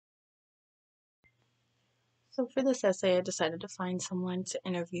So for this essay, I decided to find someone to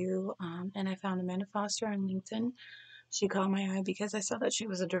interview, and I found Amanda Foster on LinkedIn. She caught my eye because I saw that she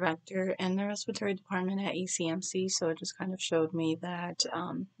was a director in the respiratory department at ECMC, so it just kind of showed me that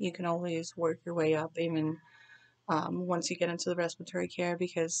you can always work your way up, even once you get into the respiratory care,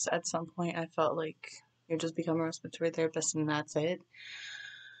 because at some point I felt like you just become a respiratory therapist and that's it.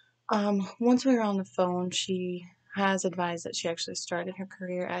 Once we were on the phone, she has advised that she actually started her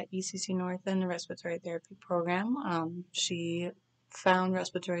career at ECC North in the respiratory therapy program. She found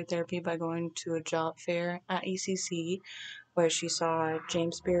respiratory therapy by going to a job fair at ECC where she saw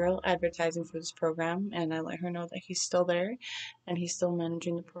James Birrell advertising for this program, and I let her know that he's still there and he's still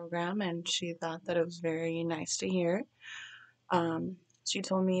managing the program, and she thought that it was very nice to hear. She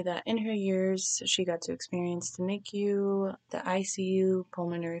told me that in her years, she got to experience the NICU, the ICU,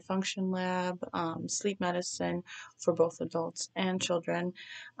 pulmonary function lab, sleep medicine for both adults and children.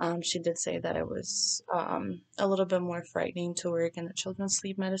 She did say that it was a little bit more frightening to work in the children's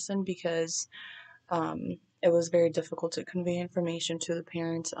sleep medicine because it was very difficult to convey information to the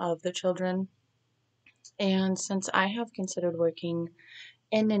parents of the children. And since I have considered working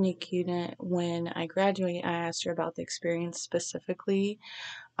in the NICU unit when I graduated, I asked her about the experience specifically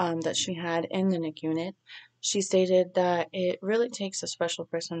that she had in the NICU unit. She stated that it really takes a special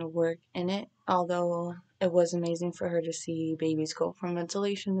person to work in it, although it was amazing for her to see babies go from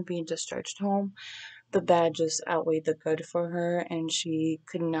ventilation to being discharged home. The bad just outweighed the good for her, and she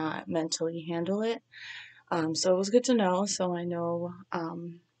could not mentally handle it. So it was good to know, so I know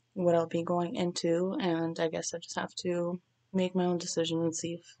what I'll be going into, and I guess I just have to make my own decision and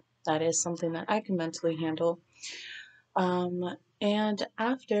see if that is something that I can mentally handle. And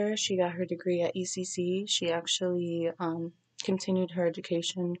after she got her degree at ECC, she actually continued her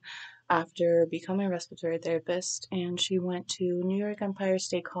education after becoming a respiratory therapist, and she went to New York Empire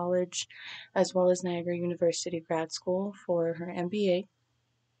State College as well as Niagara University Grad School for her MBA.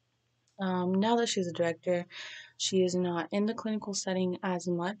 Now that she's a director, she is not in the clinical setting as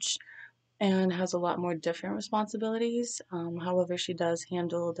much and has a lot more different responsibilities. However, she does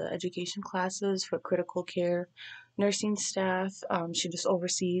handle the education classes for critical care nursing staff. She just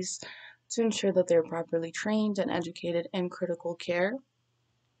oversees to ensure that they're properly trained and educated in critical care.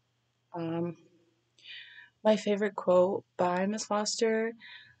 Um, my favorite quote by Miss Foster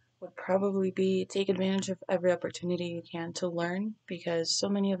would probably be take advantage of every opportunity you can to learn because so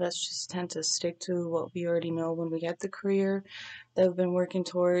many of us just tend to stick to what we already know when we get the career that we've been working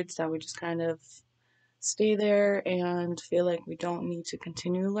towards, that we just kind of stay there and feel like we don't need to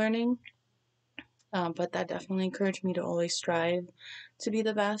continue learning. But that definitely encouraged me to always strive to be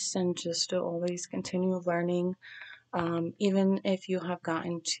the best and just to always continue learning, even if you have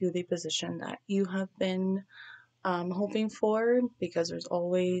gotten to the position that you have been hoping for, because there's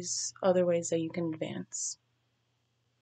always other ways that you can advance.